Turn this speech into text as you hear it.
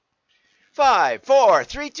Five, four,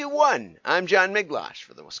 three, two, one. I'm John Miglosh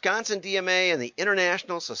for the Wisconsin DMA and the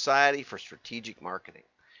International Society for Strategic Marketing.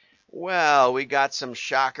 Well, we got some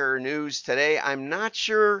shocker news today. I'm not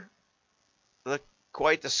sure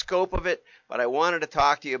quite the scope of it, but I wanted to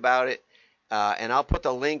talk to you about it. And I'll put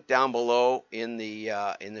the link down below in the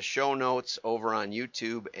show notes over on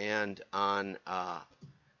YouTube and on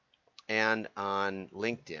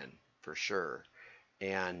LinkedIn for sure.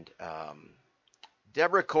 And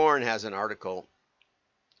Deborah Korn has an article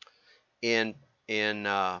in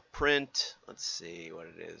print. Let's see what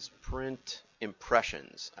it is. Print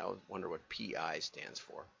Impressions. I wonder what PI stands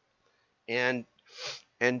for. And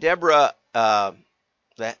Deborah,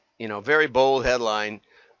 that very bold headline: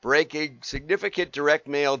 breaking significant direct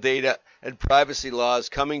mail data and privacy laws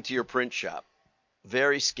coming to your print shop.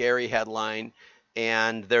 Very scary headline.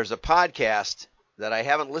 And there's a podcast that I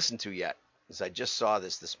haven't listened to yet, because I just saw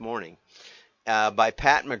this morning, by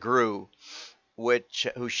Pat McGrew,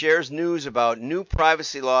 who shares news about new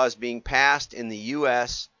privacy laws being passed in the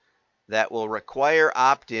U.S. that will require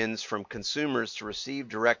opt-ins from consumers to receive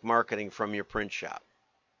direct marketing from your print shop.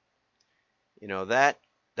 That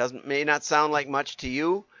may not sound like much to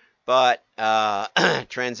you, but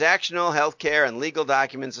transactional, healthcare, and legal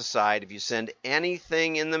documents aside, if you send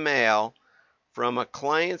anything in the mail from a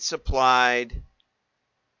client-supplied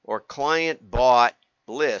or client-bought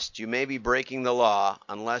list, you may be breaking the law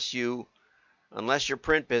unless your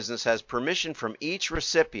print business has permission from each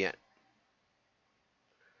recipient.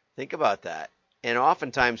 Think about that. And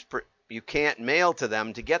oftentimes you can't mail to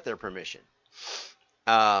them to get their permission.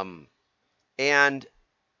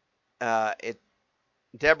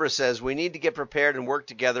 Deborah says we need to get prepared and work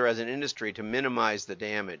together as an industry to minimize the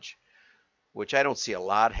damage, which I don't see a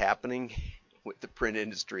lot happening with the print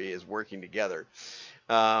industry is working together.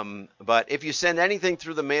 But if you send anything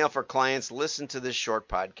through the mail for clients, listen to this short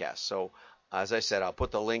podcast. So, as I said, I'll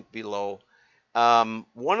put the link below.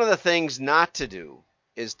 One of the things not to do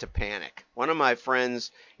is to panic. One of my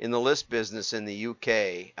friends in the list business in the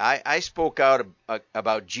UK, I spoke out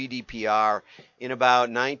about GDPR in about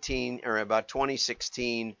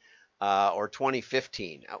 2016 or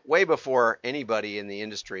 2015, way before anybody in the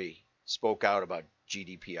industry spoke out about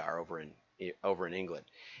GDPR over in England.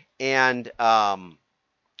 And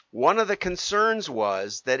one of the concerns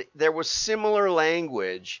was that there was similar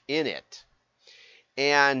language in it.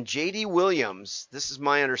 And J.D. Williams, this is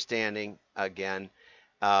my understanding again,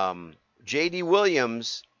 J.D.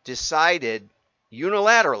 Williams decided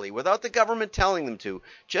unilaterally, without the government telling them to,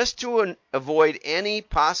 just to avoid any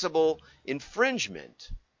possible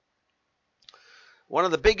infringement. One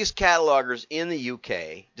of the biggest catalogers in the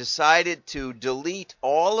UK decided to delete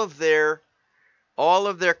all of their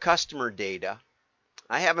customer data.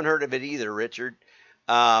 I haven't heard of it either, Richard.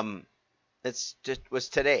 Was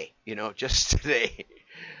today, just today.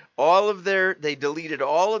 They deleted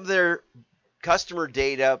all of their customer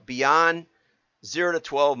data beyond 0 to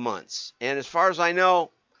 12 months. And as far as I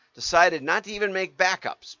know, decided not to even make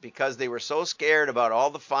backups because they were so scared about all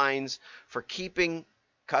the fines for keeping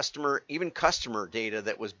customer data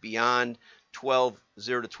that was beyond 0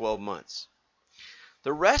 to 12 months.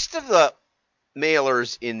 The rest of the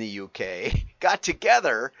mailers in the UK got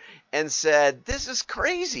together and said, this is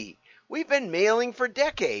crazy. We've been mailing for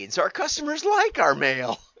decades. Our customers like our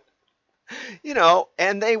mail.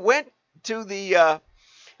 And they went to the,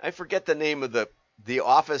 I forget the name of the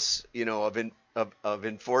office, of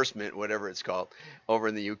enforcement, whatever it's called, over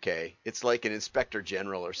in the UK. It's like an inspector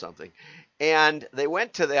general or something. And they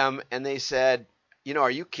went to them and they said, are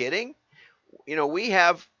you kidding? We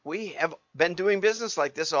have been doing business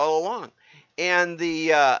like this all along. And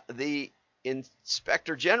the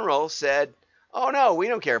inspector general said, oh, no, we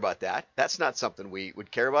don't care about that. That's not something we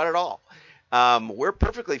would care about at all. We're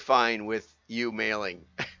perfectly fine with you mailing.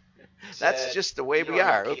 That's just the way we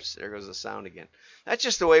are. Oops, there goes the sound again. That's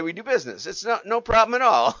just the way we do business. It's no problem at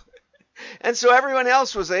all. And so everyone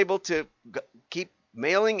else was able to keep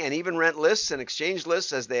mailing and even rent lists and exchange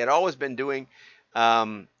lists as they had always been doing,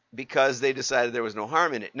 because they decided there was no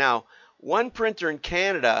harm in it. Now, one printer in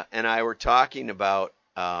Canada and I were talking about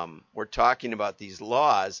these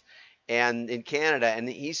laws, and in Canada, and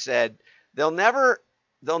he said they'll never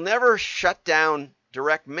shut down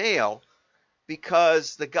direct mail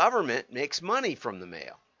because the government makes money from the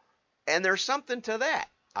mail. And there's something to that,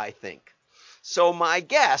 I think. So my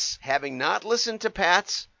guess, having not listened to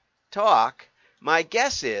Pat's talk, my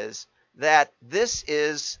guess is that this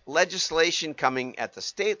is legislation coming at the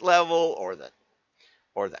state level or the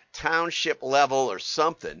township level or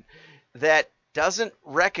something that doesn't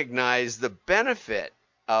recognize the benefit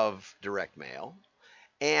of direct mail.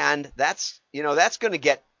 And that's going to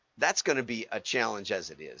get that's going to be a challenge as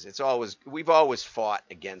it is. We've always fought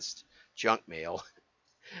against junk mail.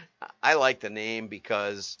 I like the name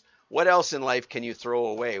because what else in life can you throw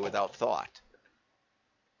away without thought?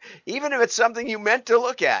 Even if it's something you meant to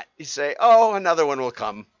look at, you say, oh, another one will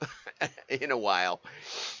come in a while.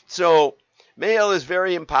 So mail is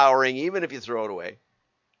very empowering, even if you throw it away.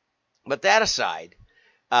 But that aside,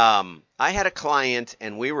 I had a client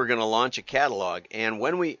and we were going to launch a catalog. And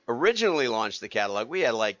when we originally launched the catalog, we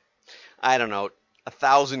had like, I don't know,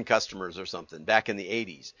 1,000 customers or something back in the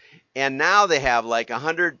 80s. And now they have like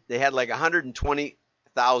 100, they had like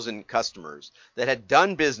 120,000 customers that had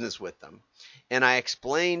done business with them. And I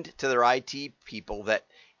explained to their IT people that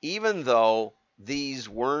even though these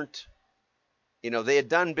weren't, they had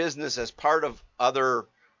done business as part of other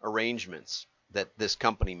arrangements that this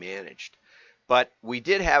company managed. But we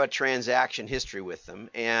did have a transaction history with them,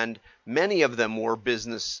 and many of them were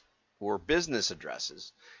business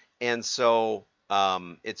addresses. And so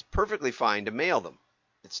it's perfectly fine to mail them.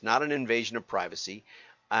 It's not an invasion of privacy.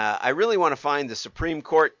 I really want to find the Supreme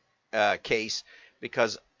Court case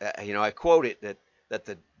because I quote it that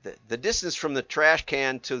the distance from the trash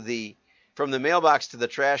can from the mailbox to the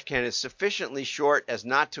trash can is sufficiently short as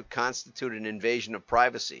not to constitute an invasion of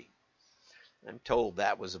privacy. I'm told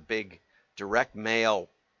that was a big direct mail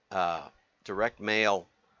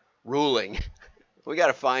ruling. We got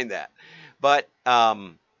to find that. But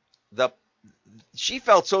she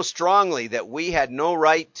felt so strongly that we had no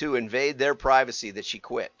right to invade their privacy that she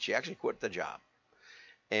quit. She actually quit the job.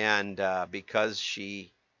 And because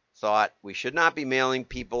she thought we should not be mailing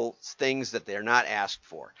people things that they're not asked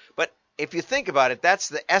for. But if you think about it, that's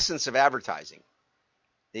the essence of advertising.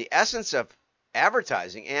 The essence of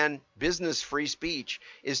advertising and business free speech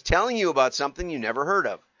is telling you about something you never heard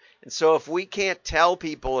of. And so if we can't tell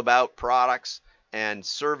people about products and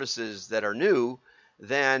services that are new,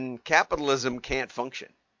 then capitalism can't function.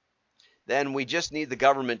 Then we just need the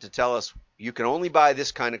government to tell us you can only buy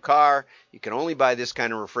this kind of car, you can only buy this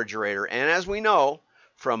kind of refrigerator. And as we know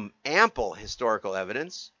from ample historical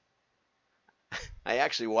evidence, I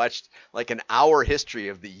actually watched like an hour history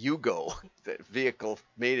of the Yugo, the vehicle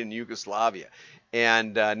made in Yugoslavia.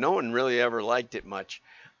 And no one really ever liked it much,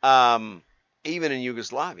 even in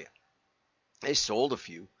Yugoslavia. They sold a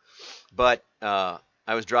few. But I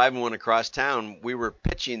was driving one across town. We were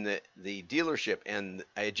pitching the dealership, and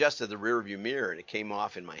I adjusted the rear view mirror, and it came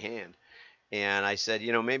off in my hand. And I said,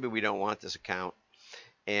 maybe we don't want this account.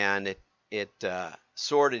 And it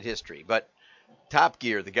sordid history. But Top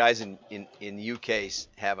Gear, the guys in UK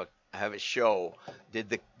have a show.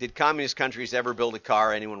 Did communist countries ever build a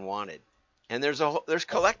car anyone wanted? And there's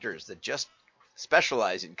collectors that just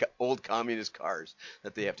specialize in old communist cars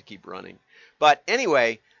that they have to keep running. But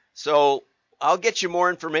anyway, so I'll get you more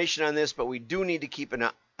information on this, but we do need to keep an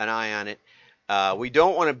eye on it. We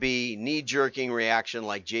don't want to be knee-jerking reaction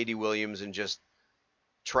like J.D. Williams and just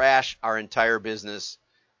trash our entire business.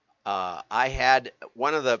 I had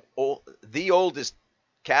one of the oldest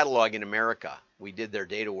catalog in America. We did their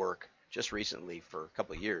data work just recently for a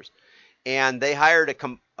couple of years. And they hired a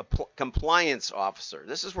compliance officer.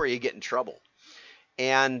 This is where you get in trouble.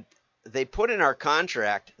 And they put in our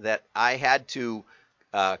contract that I had to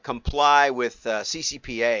comply with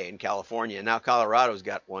CCPA in California. Now Colorado's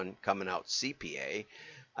got one coming out, CPA,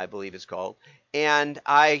 I believe it's called. And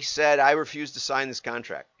I said, I refuse to sign this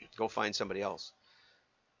contract. Go find somebody else.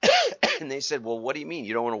 And they said, well, what do you mean?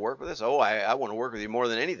 You don't want to work with us? Oh, I want to work with you more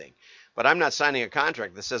than anything. But I'm not signing a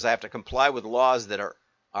contract that says I have to comply with laws that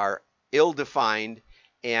are ill-defined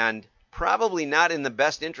and probably not in the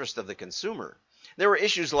best interest of the consumer. There were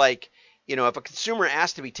issues like, if a consumer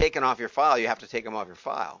asks to be taken off your file, you have to take them off your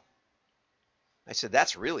file. I said,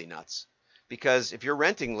 that's really nuts. Because if you're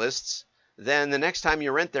renting lists, then the next time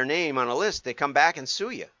you rent their name on a list, they come back and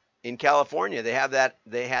sue you. In California, they had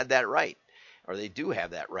that right, or they do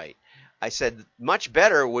have that right. I said, much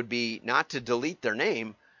better would be not to delete their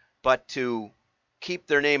name, but to keep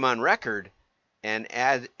their name on record and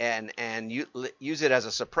use it as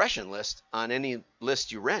a suppression list on any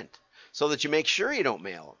list you rent, so that you make sure you don't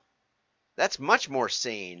mail them. That's much more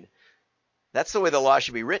sane. That's the way the law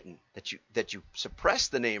should be written, that you suppress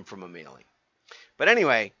the name from a mailing. But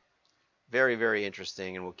anyway, very, very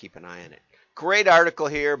interesting, and we'll keep an eye on it. Great article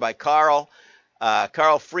here by Carl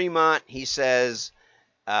Fremont. He says,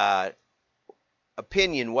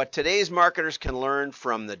 opinion, what today's marketers can learn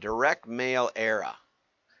from the direct mail era.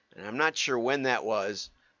 And I'm not sure when that was,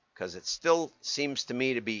 because it still seems to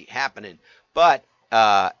me to be happening. But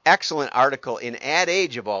excellent article in Ad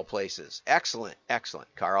Age of all places. Excellent,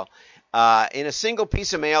 Carl. In a single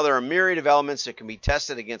piece of mail, there are myriad of elements that can be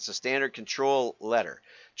tested against a standard control letter.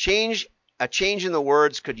 A change in the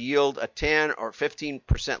words could yield a 10 or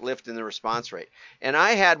 15% lift in the response rate. And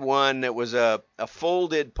I had one that was a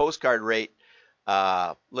folded postcard rate,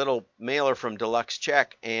 little mailer from Deluxe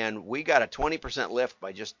Check, and we got a 20% lift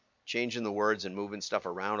by just changing the words and moving stuff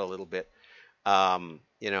around a little bit.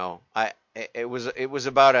 It was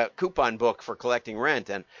about a coupon book for collecting rent,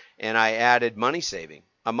 and I added a money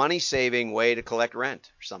saving way to collect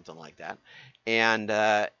rent or something like that, and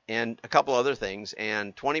a couple other things,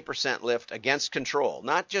 and 20% lift against control.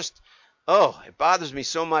 Not just, it bothers me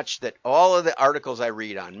so much that all of the articles I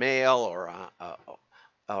read on mail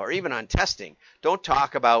or even on testing don't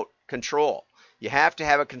talk about control. You have to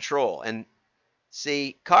have a control, and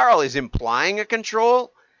see, Carl is implying a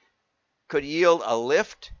control could yield a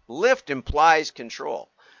lift. Lift implies control.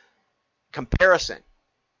 Comparison,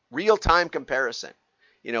 real-time comparison.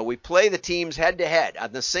 We play the teams head-to-head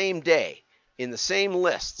on the same day in the same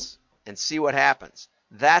lists and see what happens.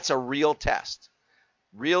 That's a real test.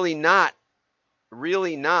 Really not.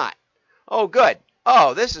 Oh, good.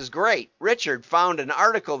 Oh, this is great. Richard found an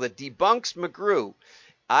article that debunks McGrew.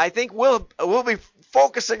 I think we'll be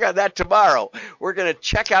focusing on that tomorrow. We're going to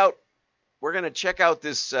check out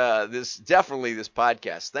this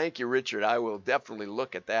podcast. Thank you, Richard. I will definitely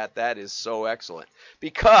look at that. That is so excellent.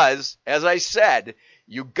 Because, as I said,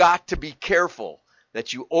 you got to be careful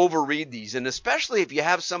that you overread these, and especially if you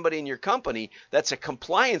have somebody in your company that's a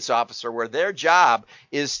compliance officer where their job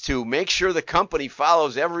is to make sure the company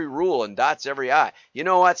follows every rule and dots every I. You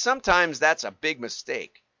know what? Sometimes that's a big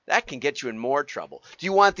mistake. That can get you in more trouble. Do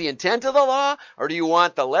you want the intent of the law, or do you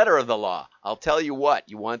want the letter of the law? I'll tell you what,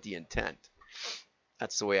 you want the intent.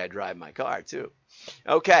 That's the way I drive my car, too.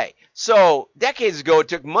 Okay, so decades ago, it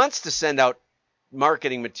took months to send out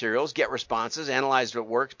marketing materials, get responses, analyze what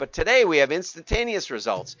works, but today we have instantaneous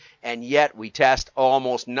results, and yet we test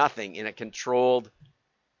almost nothing in a controlled,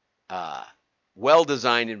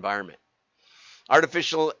 well-designed environment.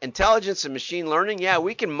 Artificial intelligence and machine learning, yeah,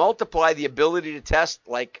 we can multiply the ability to test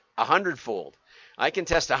like 100-fold. I can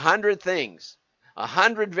test 100 things,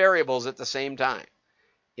 100 variables at the same time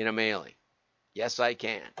in a mailing. Yes, I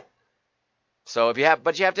can. So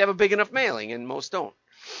but you have to have a big enough mailing, and most don't.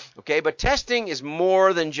 Okay, but testing is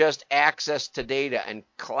more than just access to data and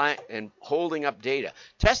holding up data.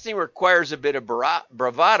 Testing requires a bit of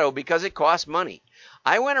bravado because it costs money.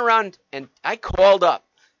 I went around and I called up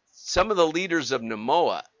some of the leaders of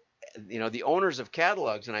NMOA, the owners of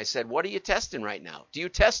catalogs, and I said, "What are you testing right now? Do you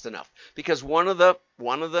test enough?" Because one of the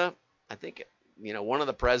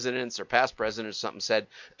presidents or past presidents or something said,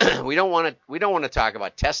 we don't want to talk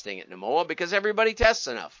about testing at NMOA because everybody tests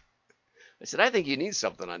enough. I said, I think you need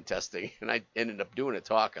something on testing, and I ended up doing a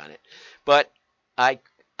talk on it. But I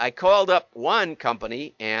called up one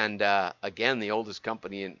company, and again, the oldest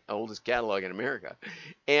catalog in America,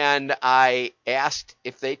 and I asked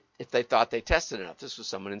if they thought they tested enough. This was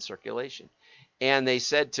someone in circulation, and they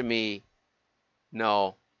said to me,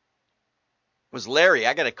 no. It was Larry.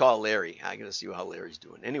 I got to call Larry. I got to see how Larry's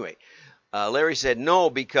doing. Anyway, Larry said no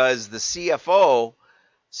because the CFO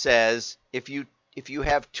says if you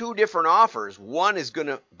have two different offers, one is going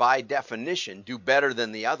to, by definition, do better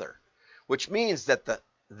than the other, which means that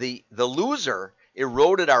the loser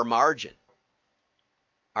eroded our margin,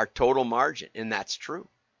 our total margin, and that's true.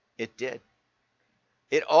 It did.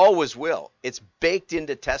 It always will. It's baked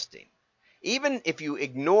into testing. Even if you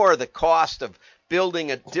ignore the cost of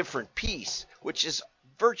building a different piece, which is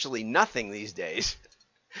virtually nothing these days,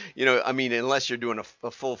 unless you're doing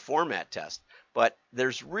a full format test. But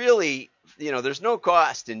there's really, there's no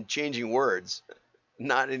cost in changing words,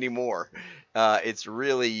 not anymore. It's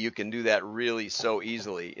really, you can do that really so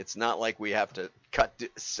easily. It's not like we have to cut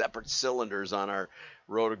separate cylinders on our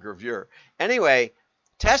rotogravure. Anyway,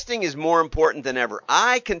 testing is more important than ever.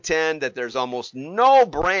 I contend that there's almost no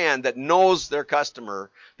brand that knows their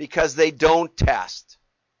customer because they don't test.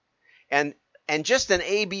 And just an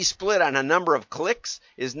A-B split on a number of clicks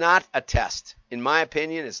is not a test. In my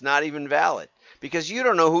opinion, it's not even valid because you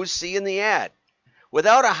don't know who's seeing the ad.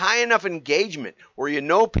 Without a high enough engagement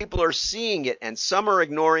where people are seeing it and some are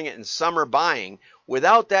ignoring it and some are buying,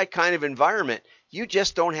 without that kind of environment, you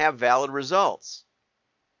just don't have valid results.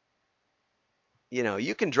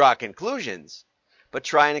 You can draw conclusions, but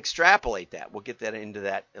try and extrapolate that. We'll get into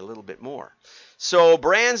that a little bit more. So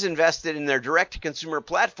brands invested in their direct-to-consumer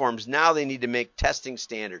platforms, now they need to make testing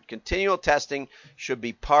standard. Continual testing should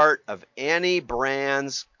be part of any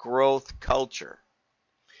brand's growth culture.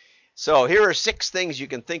 So here are 6 things you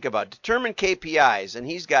can think about. Determine KPIs, and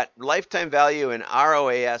he's got lifetime value and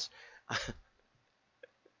ROAS.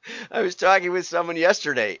 I was talking with someone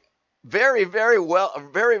yesterday. very, very well, a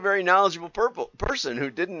very, very knowledgeable person who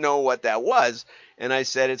didn't know what that was. And I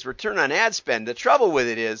said, it's return on ad spend. The trouble with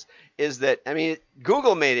it is that, I mean,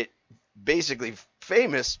 Google made it basically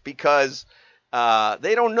famous because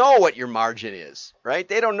they don't know what your margin is, right?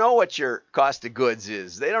 They don't know what your cost of goods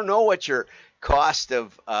is. They don't know what your cost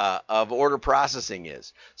of order processing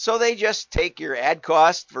is. So they just take your ad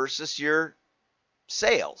cost versus your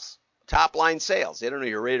sales, top line sales. They don't know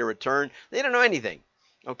your rate of return. They don't know anything.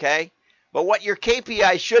 Okay. But what your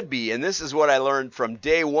KPI should be, and this is what I learned from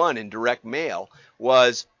day one in direct mail,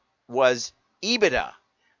 was EBITDA,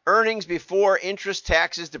 earnings before interest,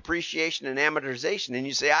 taxes, depreciation, and amortization. And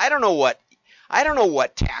you say, I don't know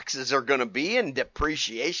what taxes are going to be and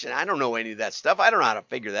depreciation. I don't know any of that stuff. I don't know how to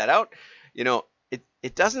figure that out. You know,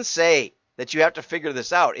 it doesn't say that you have to figure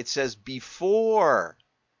this out. It says before.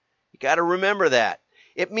 You got to remember that.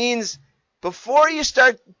 It means before you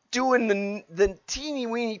start doing the teeny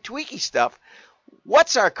weeny tweaky stuff,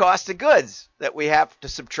 what's our cost of goods that we have to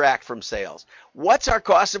subtract from sales? What's our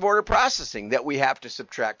cost of order processing that we have to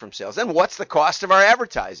subtract from sales? And what's the cost of our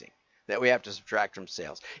advertising that we have to subtract from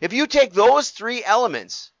sales? If you take those three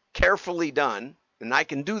elements carefully done, and I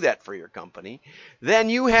can do that for your company, then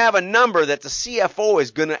you have a number that the CFO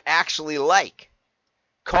is going to actually like.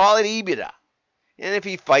 Call it EBITDA. And if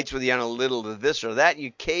he fights with you on a little of this or that,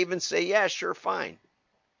 you cave and say, yeah, sure, fine.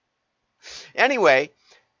 Anyway,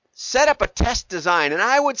 set up a test design. And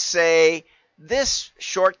I would say this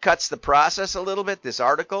shortcuts the process a little bit, this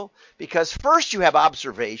article, because first you have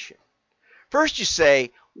observation. First you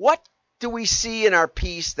say, what do we see in our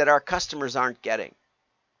piece that our customers aren't getting?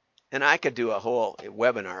 And I could do a whole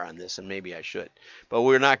webinar on this, and maybe I should, but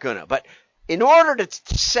we're not going to. But in order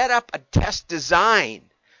to set up a test design,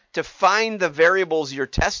 to find the variables you're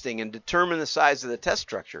testing and determine the size of the test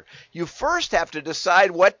structure, you first have to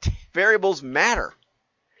decide what variables matter.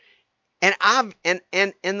 And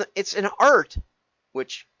it's an art,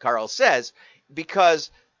 which Carl says,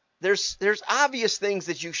 because there's obvious things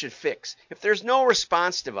that you should fix. If there's no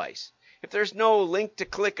response device, if there's no link to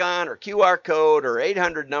click on or QR code or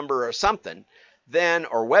 800 number or something, then,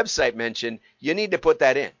 or website mention, you need to put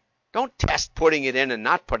that in. Don't test putting it in and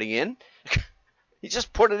not putting it in. You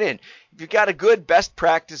just put it in. If you've got a good best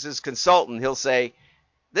practices consultant, he'll say,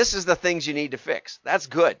 this is the things you need to fix. That's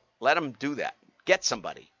good. Let him do that. Get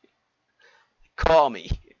somebody. Call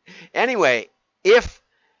me. Anyway,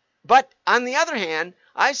 but on the other hand,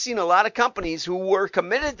 I've seen a lot of companies who were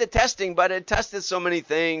committed to testing, but had tested so many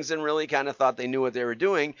things and really kind of thought they knew what they were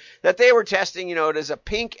doing, that they were testing, does a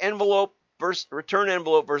pink envelope versus return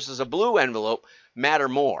envelope versus a blue envelope matter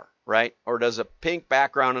more, right? Or does a pink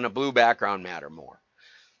background and a blue background matter more?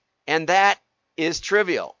 And that is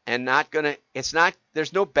trivial and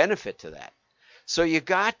there's no benefit to that. So you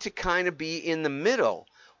got to kind of be in the middle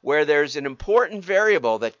where there's an important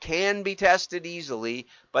variable that can be tested easily,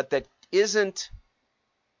 but that isn't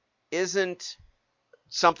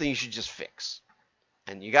something you should just fix.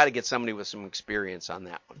 And you got to get somebody with some experience on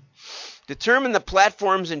that one. Determine the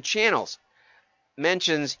platforms and channels.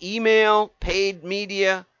 Mentions email, paid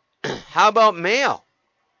media. How about mail?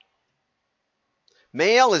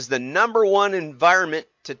 Mail is the number one environment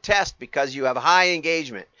to test because you have high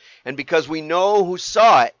engagement. And because we know who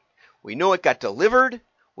saw it, we know it got delivered,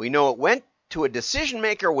 we know it went to a decision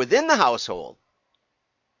maker within the household.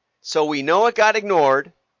 So we know it got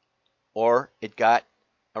ignored or it got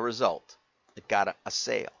a result. It got a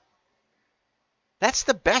sale. That's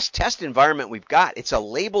the best test environment we've got. It's a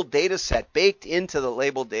labeled data set. Baked into the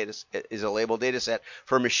labeled data is a labeled data set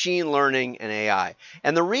for machine learning and AI.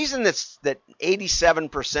 And the reason that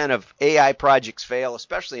 87% of AI projects fail,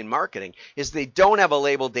 especially in marketing, is they don't have a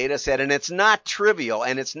labeled data set, and it's not trivial,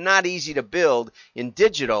 and it's not easy to build in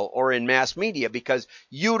digital or in mass media because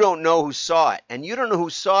you don't know who saw it. And you don't know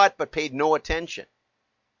who saw it but paid no attention,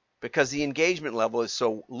 because the engagement level is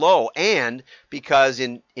so low, and because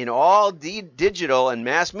in all digital and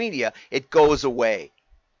mass media, it goes away.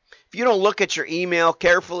 If you don't look at your email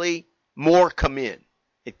carefully, more come in.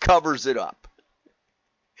 It covers it up.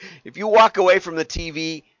 If you walk away from the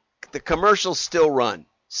TV, the commercials still run.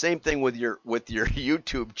 Same thing with your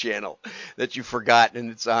YouTube channel that you forgot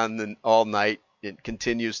and it's on all night. It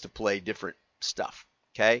continues to play different stuff.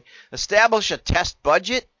 Okay? Establish a test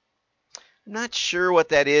budget. I'm not sure what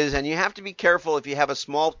that is, and you have to be careful if you have a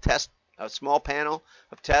small panel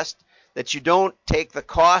of test, that you don't take the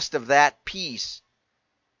cost of that piece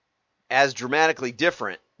as dramatically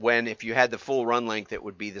different when if you had the full run length, it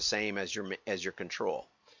would be the same as your control.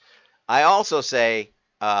 I also say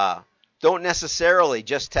don't necessarily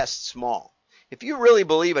just test small. If you really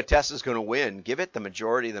believe a test is going to win, give it the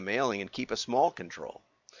majority of the mailing and keep a small control.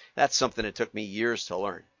 That's something that took me years to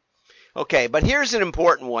learn. Okay, but here's an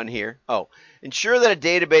important one here. Oh, ensure that a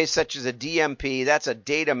database such as a DMP, that's a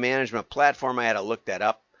data management platform. I had to look that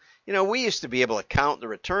up. We used to be able to count the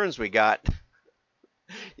returns we got.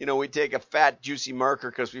 We'd take a fat, juicy marker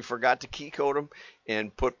because we forgot to key code them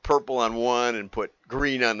and put purple on one and put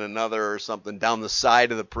green on another or something down the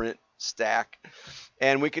side of the print stack.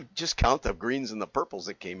 And we could just count the greens and the purples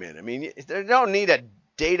that came in. I mean, they don't need a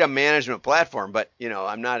data management platform, but,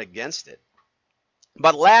 I'm not against it.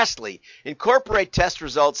 But lastly, incorporate test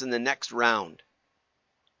results in the next round.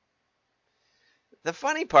 The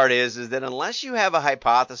funny part is that unless you have a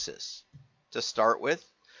hypothesis to start with,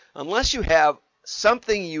 unless you have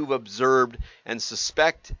something you've observed and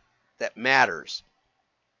suspect that matters,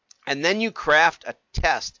 and then you craft a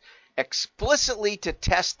test explicitly to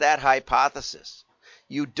test that hypothesis,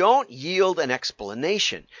 you don't yield an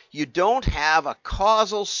explanation. You don't have a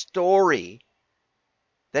causal story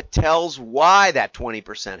that tells why that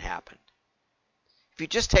 20% happened. If you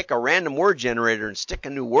just take a random word generator and stick a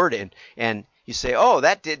new word in and you say, oh,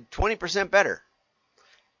 that did 20% better,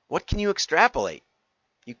 what can you extrapolate?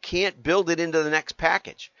 You can't build it into the next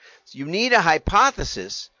package. So you need a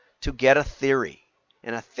hypothesis to get a theory.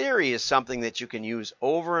 And a theory is something that you can use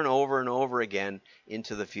over and over and over again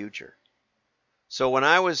into the future. So when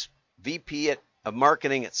I was VP of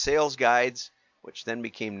marketing at Sales Guides, which then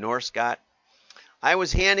became Norscot, I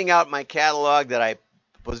was handing out my catalog that I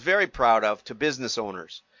was very proud of to business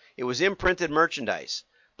owners. It was imprinted merchandise,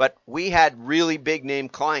 but we had really big name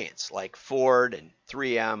clients like Ford and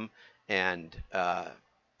 3M and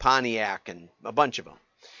Pontiac and a bunch of them,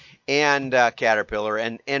 and Caterpillar,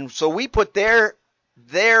 and so we put their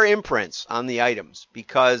imprints on the items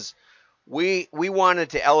because we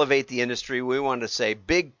wanted to elevate the industry. We wanted to say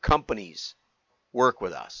big companies work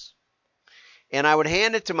with us. And I would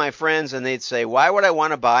hand it to my friends, and they'd say, why would I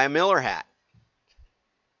want to buy a Miller hat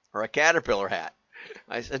or a Caterpillar hat?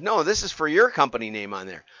 I said, no, this is for your company name on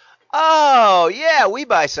there. Oh, yeah, we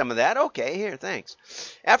buy some of that. Okay, here, thanks.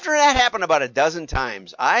 After that happened about a dozen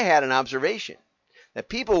times, I had an observation that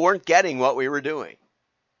people weren't getting what we were doing.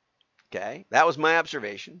 Okay, that was my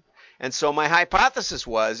observation. And so my hypothesis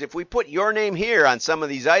was if we put your name here on some of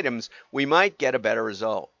these items, we might get a better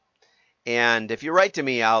result. And if you write to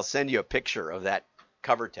me, I'll send you a picture of that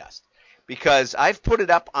cover test because I've put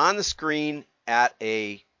it up on the screen at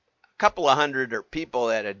a couple of hundred or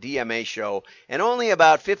people at a DMA show, and only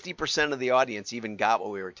about 50% of the audience even got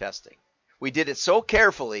what we were testing. We did it so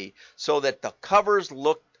carefully so that the covers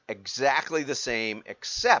looked exactly the same,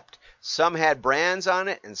 except some had brands on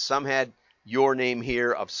it and some had your name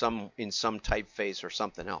here in some typeface or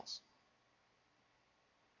something else.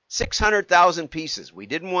 600,000 pieces. We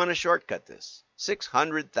didn't want to shortcut this.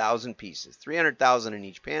 600,000 pieces, 300,000 in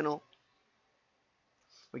each panel.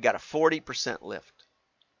 We got a 40% lift.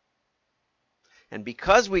 And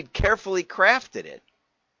because we'd carefully crafted it,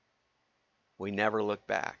 we never looked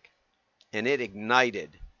back. And it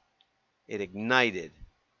ignited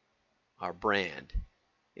our brand.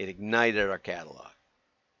 It ignited our catalog.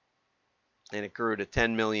 And it grew to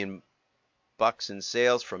 10 million bucks in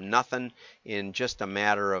sales from nothing in just a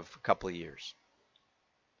matter of a couple of years.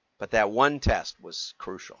 But that one test was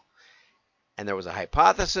crucial. And there was a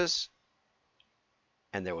hypothesis,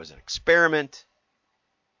 and there was an experiment,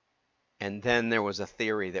 and then there was a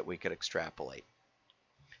theory that we could extrapolate.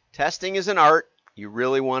 Testing is an art. You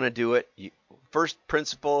really want to do it. First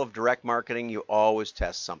principle of direct marketing, you always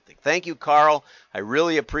test something. Thank you, Carl. I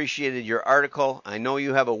really appreciated your article. I know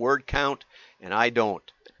you have a word count, and I don't.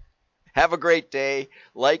 Have a great day.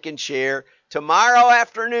 Like and share. Tomorrow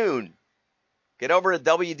afternoon, get over to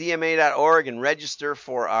WDMA.org and register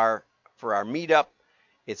for our meetup.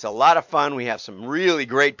 It's a lot of fun. We have some really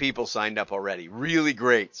great people signed up already. Really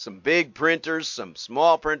great. Some big printers, some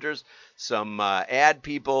small printers, some ad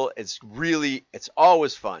people. It's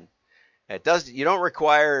always fun. You're not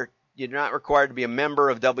required to be a member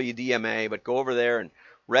of WDMA, but go over there and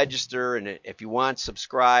register, and if you want,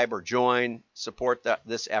 subscribe or join, support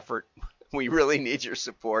this effort. We really need your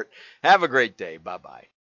support. Have a great day. Bye-bye.